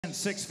And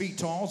 6 feet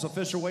tall,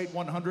 official weight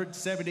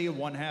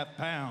 170.5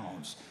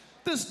 pounds.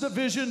 This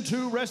Division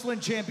II wrestling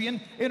champion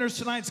enters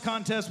tonight's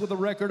contest with a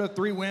record of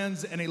 3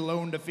 wins and a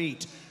lone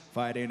defeat.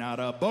 Fighting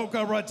out of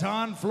Boca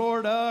Raton,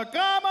 Florida,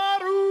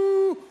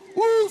 Kamaru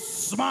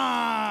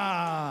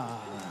Usman.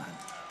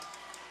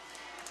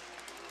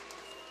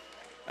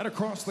 And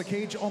across the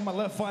cage on my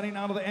left, fighting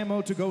out of the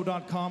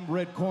ammo2go.com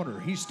red corner.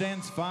 He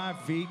stands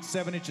 5 feet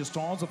 7 inches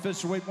tall,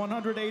 official weight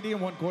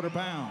 180.25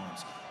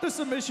 pounds. The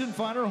submission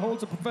fighter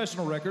holds a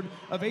professional record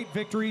of 8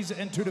 victories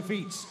and 2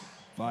 defeats.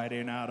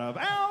 Fighting out of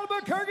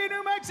Albuquerque,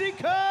 New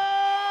Mexico,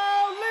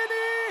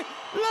 Lenny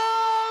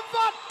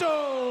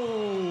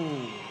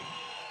Lovato.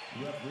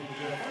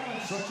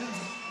 Instructions,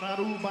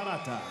 Naru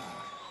Barata.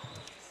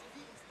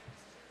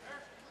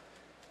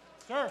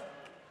 Sir,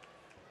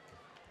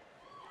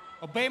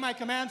 obey my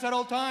commands at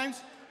all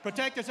times.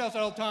 Protect yourselves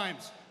at all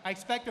times. I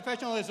expect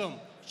professionalism.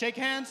 Shake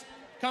hands,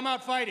 come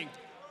out fighting.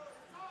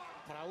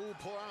 Raul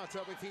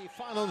Porata with the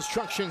final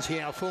instructions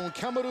here for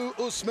Kamaru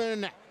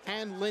Usman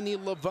and Lenny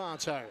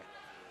Lovato.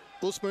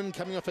 Usman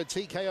coming off a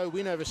TKO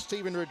win over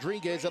Steven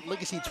Rodriguez at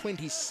Legacy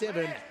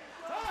 27.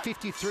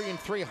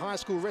 53-3 high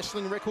school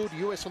wrestling record,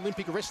 US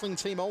Olympic wrestling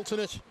team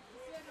alternate.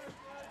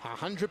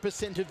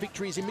 100% of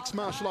victories in mixed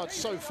martial arts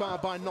so far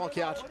by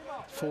knockout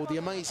for the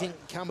amazing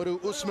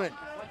Kamaru Usman.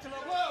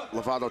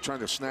 Lovato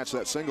trying to snatch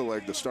that single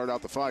leg to start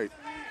out the fight.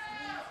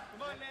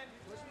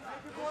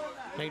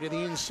 Knee to the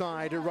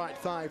inside, a right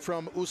thigh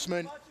from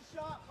Usman,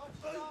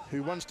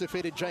 who once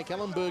defeated Jake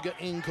Ellenberger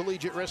in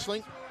collegiate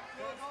wrestling.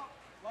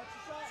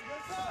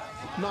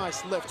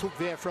 Nice left hook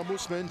there from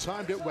Usman,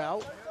 timed it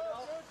well.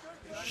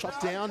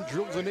 Shot down,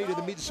 drills a knee to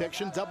the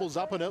midsection, doubles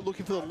up on it,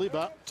 looking for the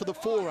liver, to the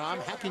forearm,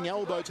 hacking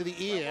elbow to the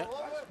ear.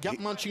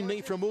 Gut-munching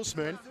knee from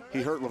Usman.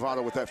 He hurt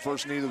Lovato with that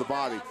first knee to the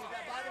body.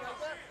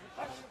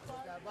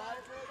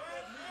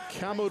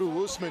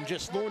 Kamaru Usman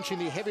just launching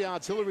the heavy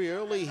artillery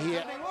early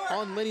here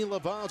on Lenny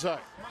Lovato.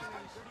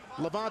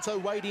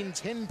 Lovato weighed in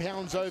 10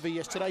 pounds over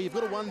yesterday. You've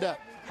got to wonder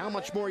how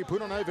much more he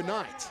put on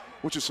overnight.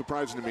 Which is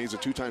surprising to me. He's a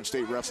 2-time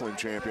state wrestling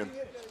champion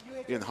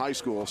in high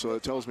school, so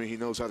it tells me he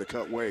knows how to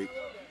cut weight.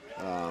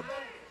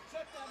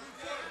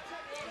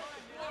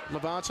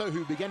 Lovato,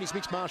 who began his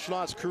mixed martial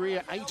arts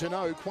career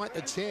 8-0, quite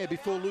the tear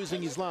before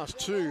losing his last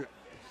 2.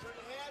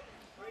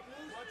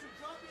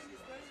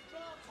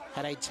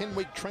 Had a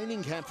 10-week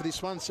training camp for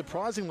this one.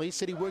 Surprisingly,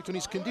 said he worked on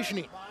his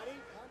conditioning.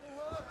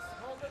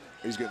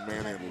 He's getting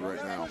manhandled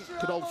right now.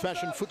 Good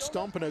old-fashioned foot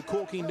stomp and a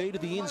corking knee to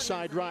the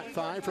inside right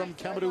thigh from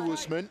Kamaru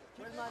Usman.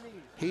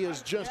 He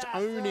is just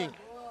owning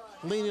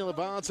Lenny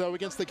Lovato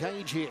against the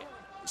cage here.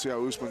 See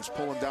how Usman's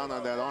pulling down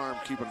on that arm,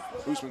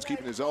 Usman's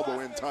keeping his elbow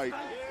in tight.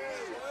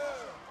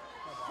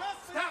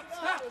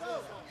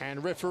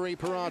 And referee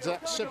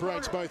Parata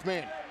separates both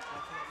men.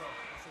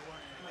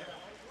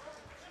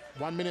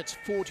 1 minute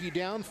 40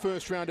 down,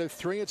 first round of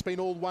 3. It's been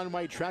all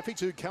one-way traffic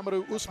to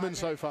Kamaru Usman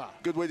so far.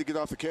 Good way to get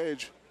off the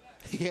cage.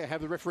 Yeah,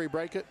 have the referee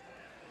break it.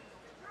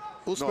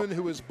 Usman,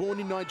 who was born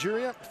in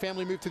Nigeria,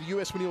 family moved to the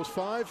US when he was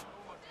 5.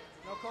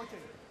 No coaching.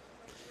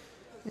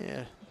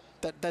 Yeah,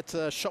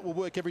 that shot will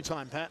work every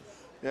time, Pat.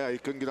 Yeah, he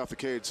couldn't get off the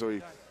cage, so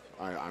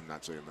I'm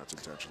not saying that's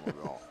intentional at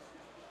all.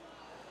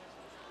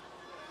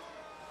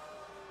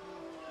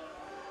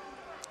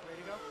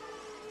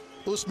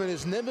 Usman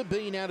has never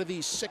been out of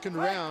the second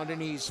round in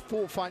his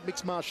 4-fight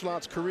mixed martial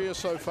arts career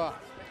so far.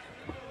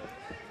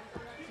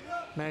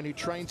 Man who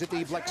trains at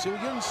the Black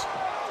Zillions,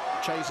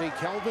 Jay-Z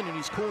Calvin in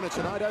his corner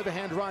tonight.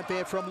 Overhand right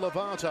there from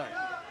Lovato.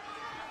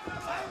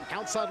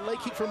 Outside leg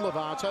kick from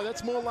Lovato.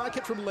 That's more like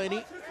it from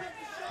Lenny.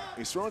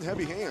 He's throwing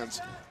heavy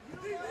hands.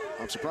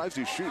 I'm surprised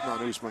he's shooting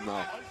on Usman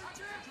though.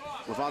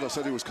 Lovato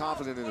said he was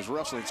confident in his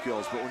wrestling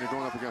skills, but when you're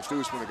going up against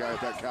Usman, a guy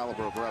at that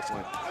caliber of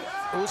wrestling.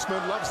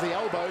 Usman loves the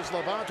elbows.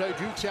 Lovato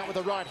dukes out with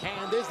the right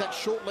hand. There's that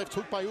short left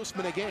hook by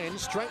Usman again.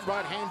 Straight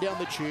right hand down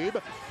the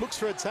tube. Looks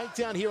for a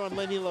takedown here on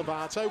Lenny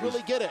Lovato. Will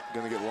he get it?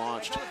 Gonna get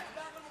launched.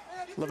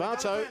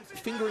 Lovato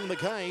fingering the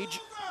cage.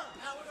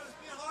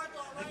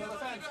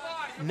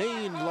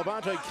 Knee, and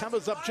Lovato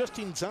covers up just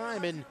in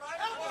time, and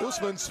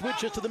Usman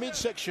switches to the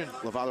midsection.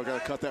 Lovato got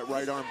to cut that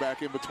right arm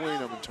back in between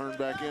them and turn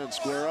back in,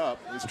 square up.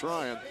 He's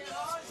trying.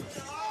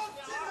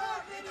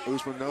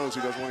 Usman knows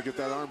he doesn't want to get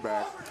that arm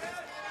back.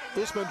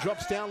 Usman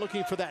drops down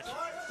looking for that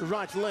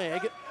right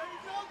leg.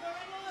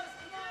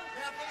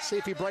 See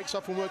if he breaks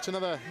off and works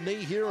another knee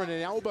here and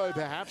an elbow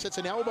perhaps. It's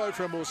an elbow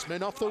from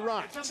Usman off the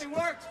right.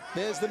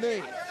 There's the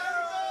knee.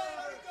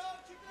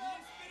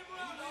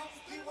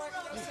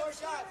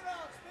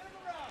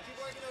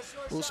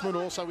 Usman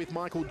also with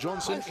Michael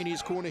Johnson in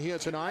his corner here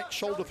tonight.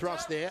 Shoulder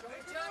thrust there.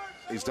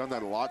 He's done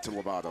that a lot to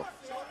Lovato.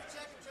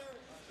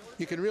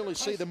 You can really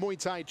see the Muay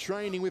Thai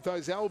training with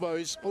those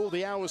elbows. All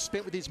the hours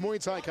spent with his Muay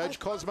Thai coach,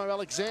 Cosmo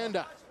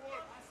Alexander.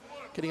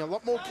 Getting a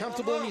lot more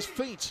comfortable in his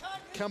feet,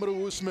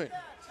 Kamaru Usman.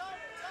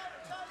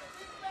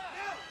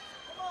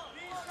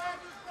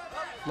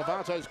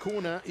 Lovato's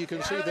corner, you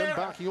can see them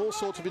barking all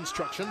sorts of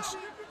instructions.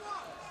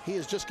 He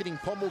is just getting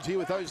pummeled here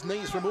with those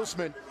knees from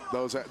Usman.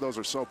 Those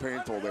are so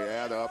painful, they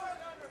add up.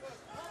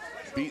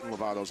 beating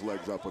Lovato's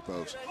legs up with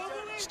those.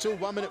 Still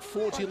 1 minute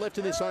 40 left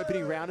in this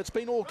opening round. It's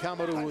been all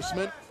Kamaru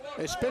Usman,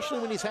 especially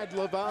when he's had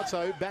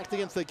Lovato backed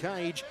against the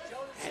cage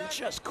and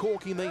just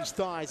corking these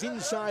thighs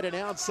inside and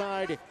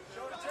outside. You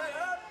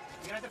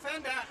gotta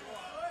defend that.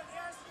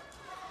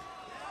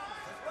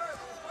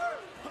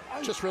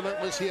 Just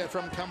relentless here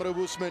from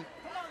Kamaru Usman.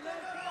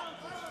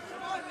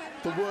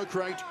 The work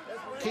rate,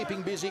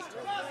 keeping busy.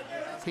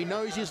 He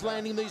knows he's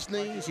landing these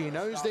knees. He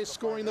knows they're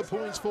scoring the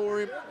points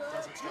for him.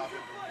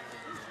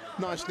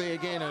 Nice knee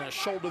again and a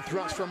shoulder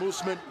thrust from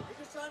Usman.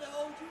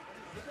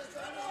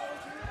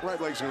 Right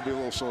leg's going to be a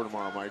little sore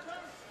tomorrow, Mike.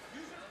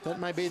 That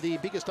may be the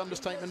biggest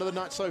understatement of the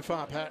night so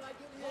far, Pat.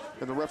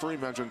 And the referee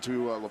mentioned to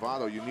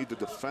Lovato, you need to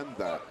defend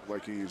that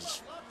like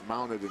he's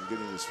mounted and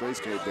getting his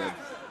face caved in.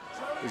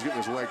 He's getting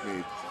his leg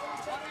kneed.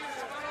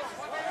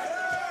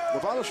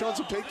 Lovato showing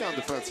some takedown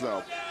defense,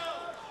 though.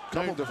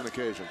 Couple different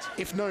occasions.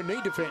 If no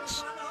knee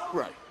defense.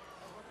 Right.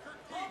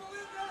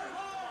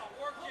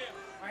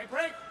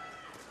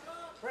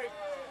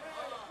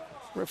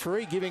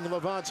 Referee giving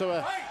Lovato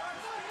a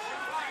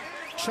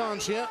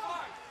chance here.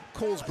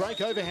 Calls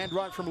break, overhand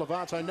right from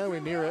Lovato,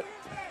 nowhere near it.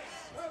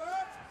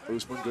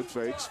 Usman, good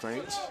fakes,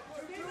 feints.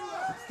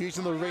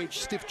 Using the reach,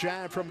 stiff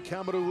jab from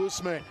Kamaru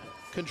Usman.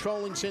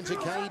 Controlling center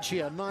cage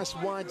here. Nice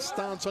wide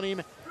stance on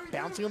him.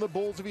 Bouncing on the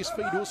balls of his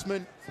feet,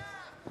 Usman.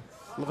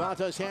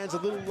 Lovato's hands a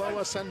little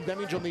lower, sun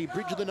damage on the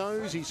bridge of the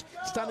nose. He's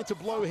starting to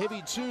blow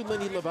heavy too,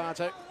 Lenny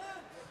Lovato.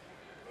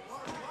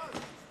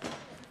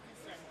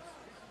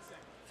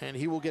 And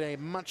he will get a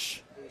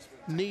much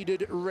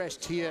needed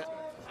rest here,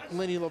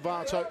 Lenny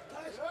Lovato.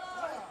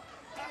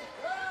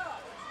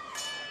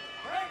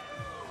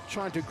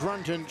 Trying to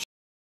grunt and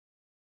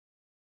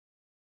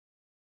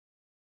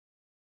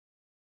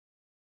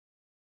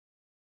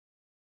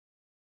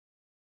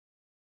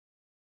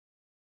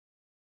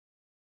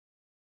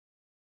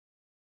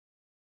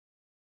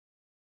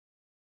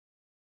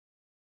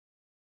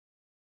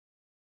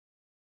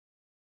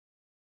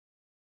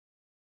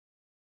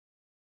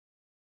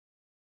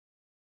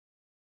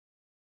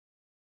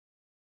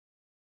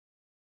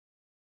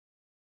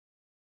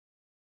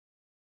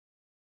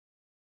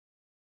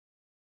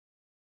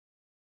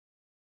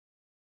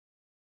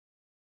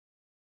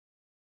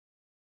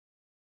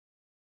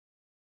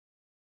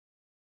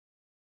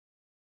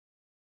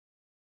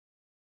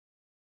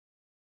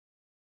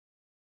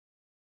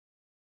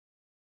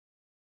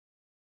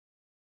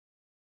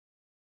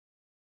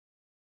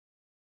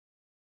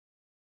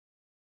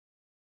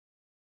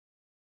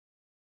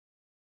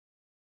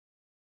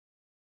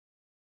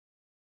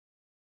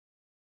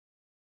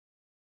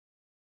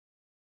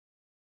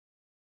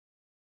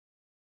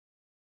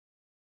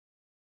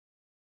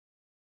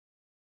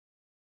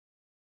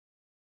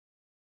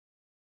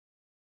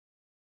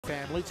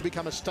family to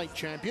become a state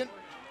champion.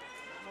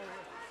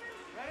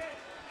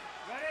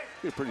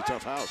 Be a pretty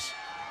tough house.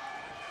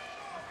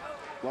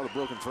 A lot of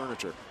broken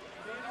furniture.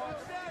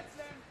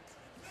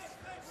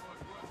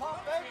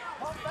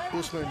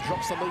 Usman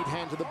drops the lead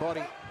hand to the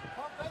body,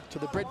 to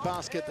the bread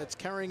basket that's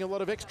carrying a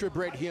lot of extra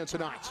bread here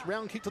tonight.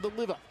 Round kick to the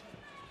liver.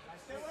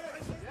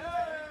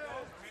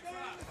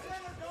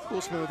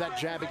 Usman with that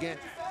jab again.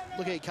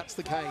 Look how he cuts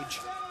the cage.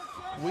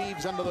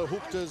 Weaves under the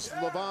hook, does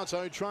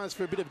Lovato. Tries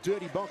for a bit of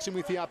dirty boxing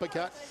with the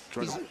uppercut.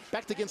 He's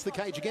backed against the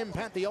cage again.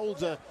 Pat, the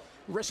old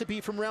recipe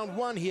from round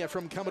one here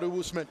from Kamaru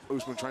Usman.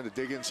 Usman trying to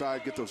dig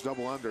inside, get those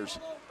double unders,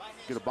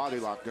 get a body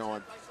lock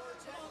going.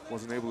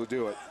 Wasn't able to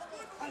do it.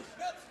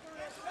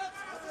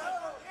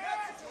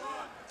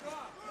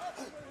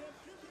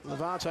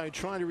 Lovato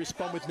trying to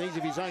respond with knees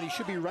of his own. He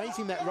should be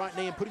raising that right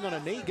knee and putting on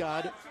a knee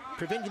guard,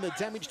 preventing the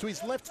damage to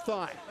his left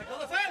thigh.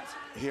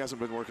 He hasn't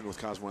been working with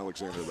Cosmo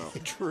Alexander, though.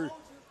 True.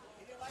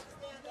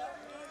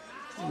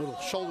 A little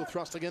shoulder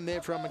thrust again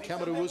there from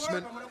Kamaru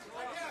Usman.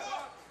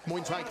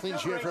 Muay Thai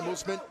clinch here from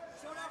Usman.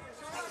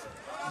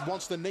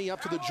 Wants the knee up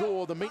to the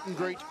jaw, the meet and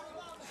greet.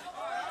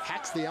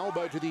 Hacks the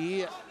elbow to the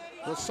ear.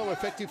 Was so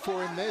effective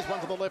for him. There's one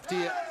to the left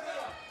ear.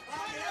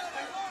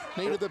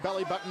 Knee to the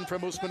belly button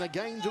from Usman.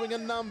 Again doing a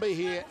number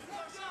here.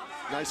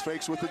 Nice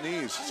fakes with the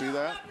knees. See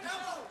that?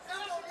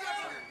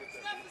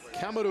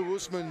 Kamaru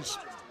Usman's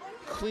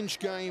clinch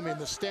game in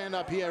the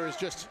stand-up here has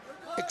just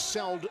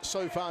excelled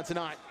so far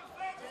tonight.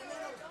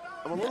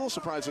 I'm a little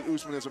surprised that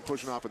Usman isn't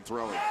pushing off and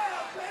throwing.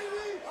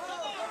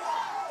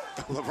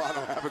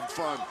 Lovato having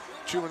fun,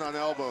 chewing on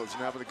elbows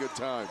and having a good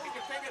time.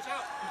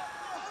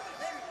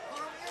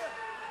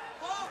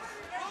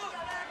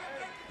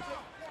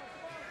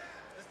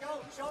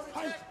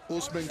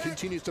 Usman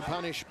continues to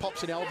punish,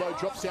 pops an elbow,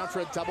 drops down for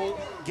a double,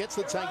 gets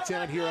the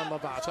takedown here on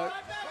Lovato.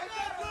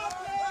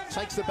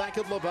 Takes the back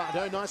of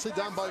Lovato, nicely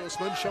done by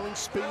Usman, showing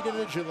speed and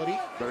agility.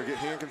 Better get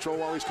hand control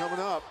while he's coming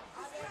up.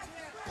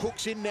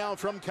 Hooks in now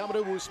from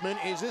Kamaru Usman.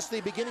 Is this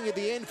the beginning of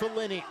the end for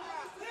Lenny?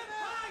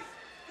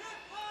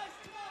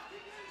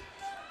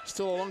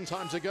 Still a long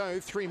time to go.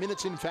 3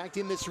 minutes, in fact,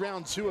 in this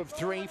round 2 of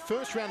 3.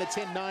 First round of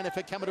 10-9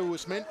 for Kamaru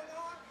Usman.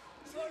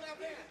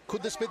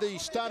 Could this be the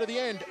start of the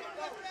end?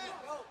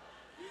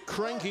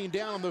 Cranking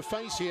down on the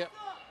face here,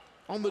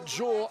 on the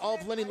jaw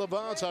of Lenny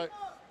Lovato.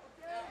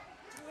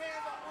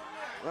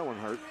 That one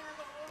hurt.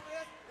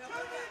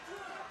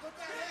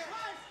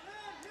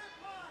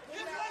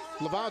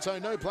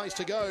 Lovato, no place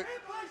to go.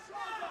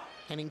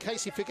 And in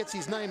case he forgets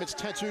his name, it's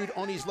tattooed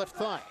on his left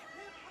thigh.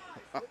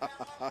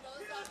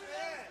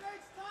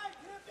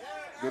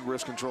 Good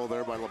wrist control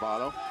there by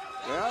Lovato.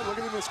 Yeah, look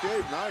at him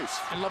escape. Nice.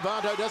 And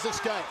Lovato does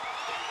escape.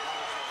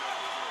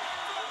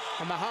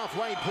 On the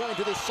halfway point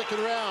of this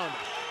second round.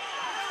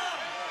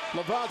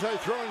 Lovato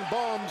throwing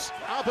bombs.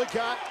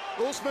 Uppercut.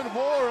 Usman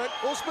wore it.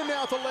 Usman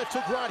now with the left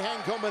hook right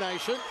hand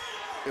combination.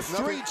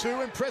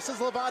 3-2 and presses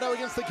Lovato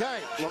against the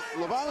cage.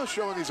 Lovato's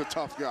showing he's a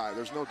tough guy.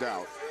 There's no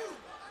doubt.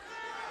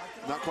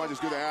 Not quite as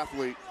good an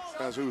athlete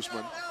as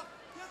Usman,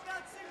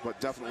 but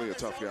definitely a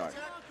tough guy.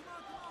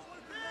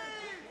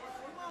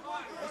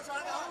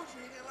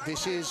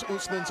 This is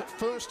Usman's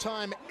first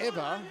time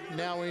ever,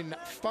 now in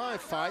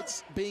 5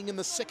 fights, being in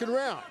the second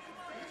round.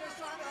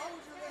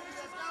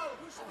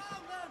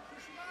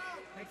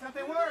 Make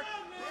something work.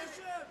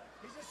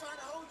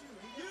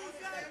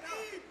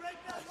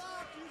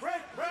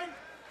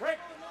 Break.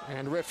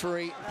 And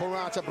referee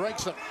Porata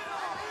breaks them.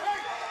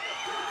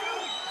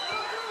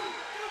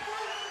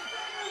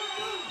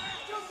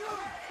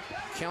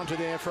 Counter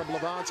there from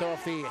Lovato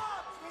off the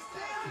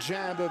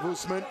jab of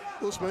Usman.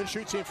 Usman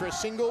shoots in for a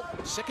single.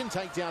 Second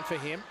takedown for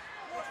him.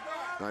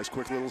 Nice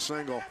quick little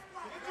single.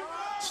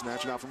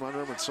 Snatch it out from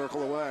under him and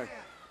circle away.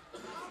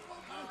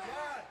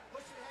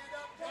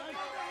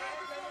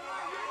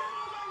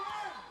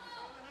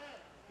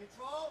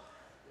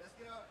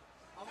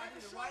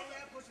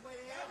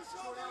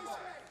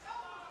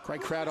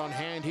 Great crowd on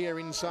hand here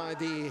inside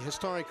the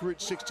historic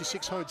Route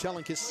 66 Hotel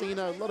and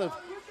Casino. A lot of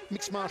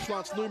mixed martial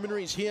arts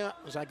luminaries here.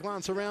 As I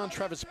glance around,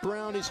 Travis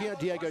Brown is here,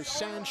 Diego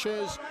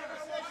Sanchez,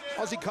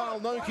 Aussie Kyle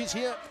Noak is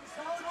here.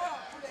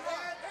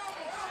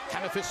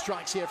 Hammer fist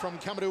strikes here from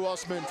Kamaru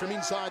Usman from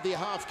inside the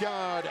half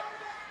guard.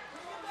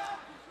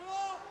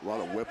 A lot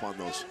of whip on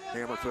those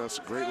hammer fists.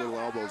 Great little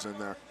elbows in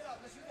there.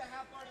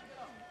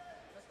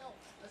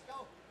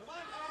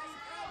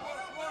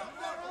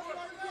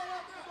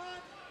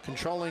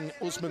 Controlling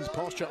Usman's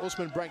posture.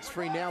 Usman breaks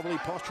free now. Will he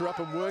posture up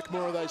and work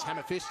more of those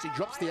hammer fists? He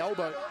drops the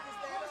elbow.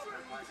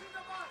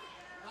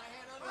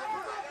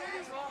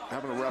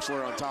 Having a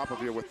wrestler on top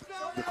of you with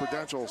the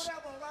credentials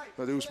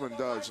that Usman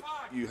does,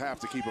 you have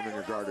to keep him in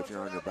your guard if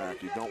you're on your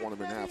back. You don't want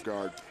him in half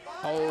guard,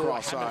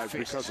 cross sides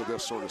because of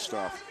this sort of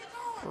stuff.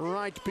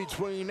 Right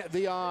between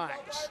the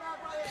eyes.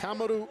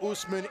 Kamaru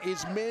Usman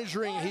is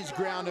measuring his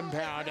ground and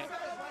pound.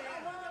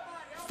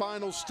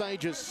 Final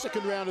stages,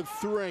 second round of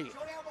 3.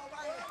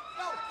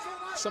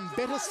 Some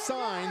better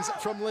signs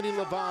from Lenny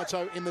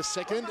Lovato in the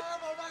second,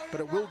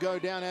 but it will go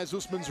down as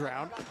Usman's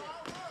round.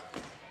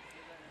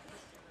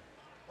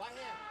 Right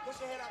hand, push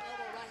your head up,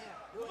 elbow, right hand.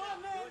 Do it now,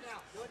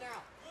 do it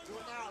now. Do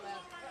it now,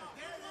 lad.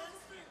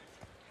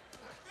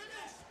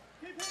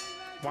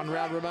 1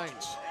 round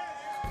remains.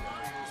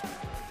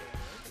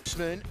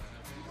 Usman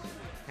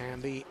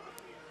and the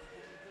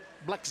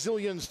Black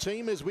Zillions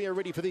team as we are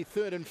ready for the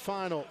third and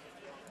final.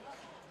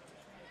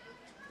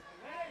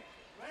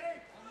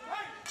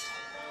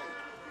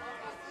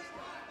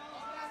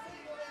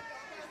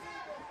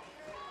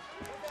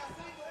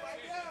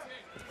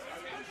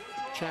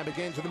 Jab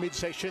again to the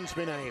midsection. It's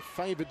been a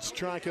favoured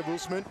strike of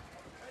Usman.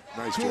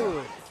 Nice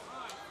Good. job.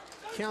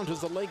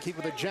 Counters the leg kick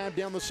with a jab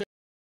down the center.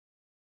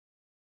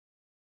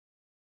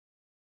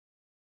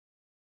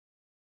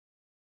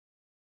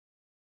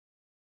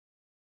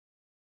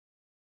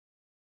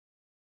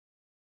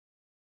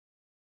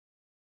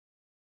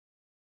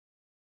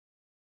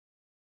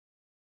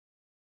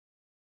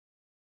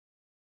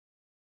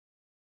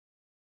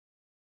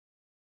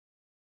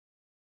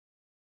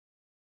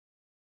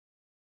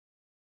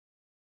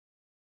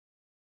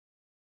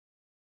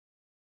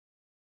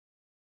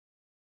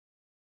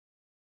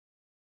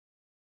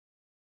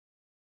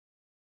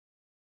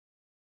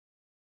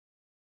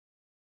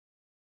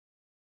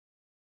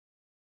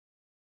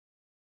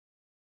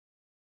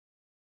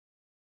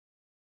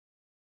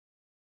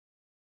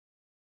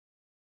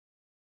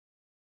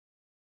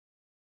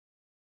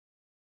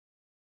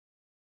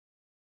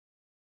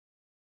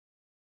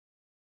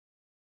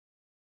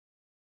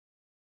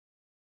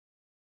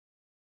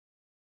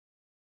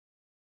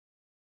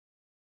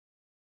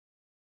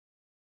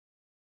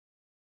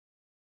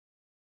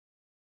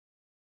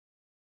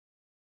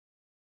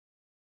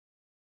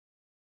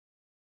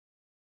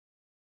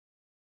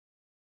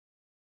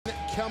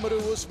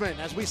 Kamaru Usman,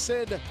 as we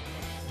said.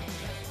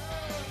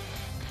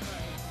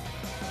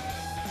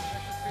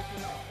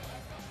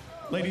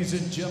 Ladies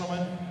and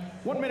gentlemen,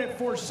 1 minute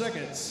 4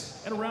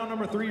 seconds. And round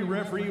number 3,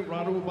 referee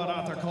Radu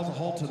Barata calls a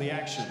halt to the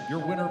action.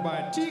 Your winner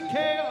by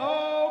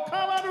TKO,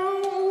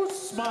 Kamaru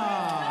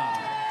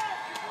Usman.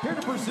 Here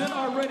to present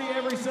our Ready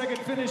Every Second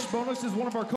finish bonus is one of our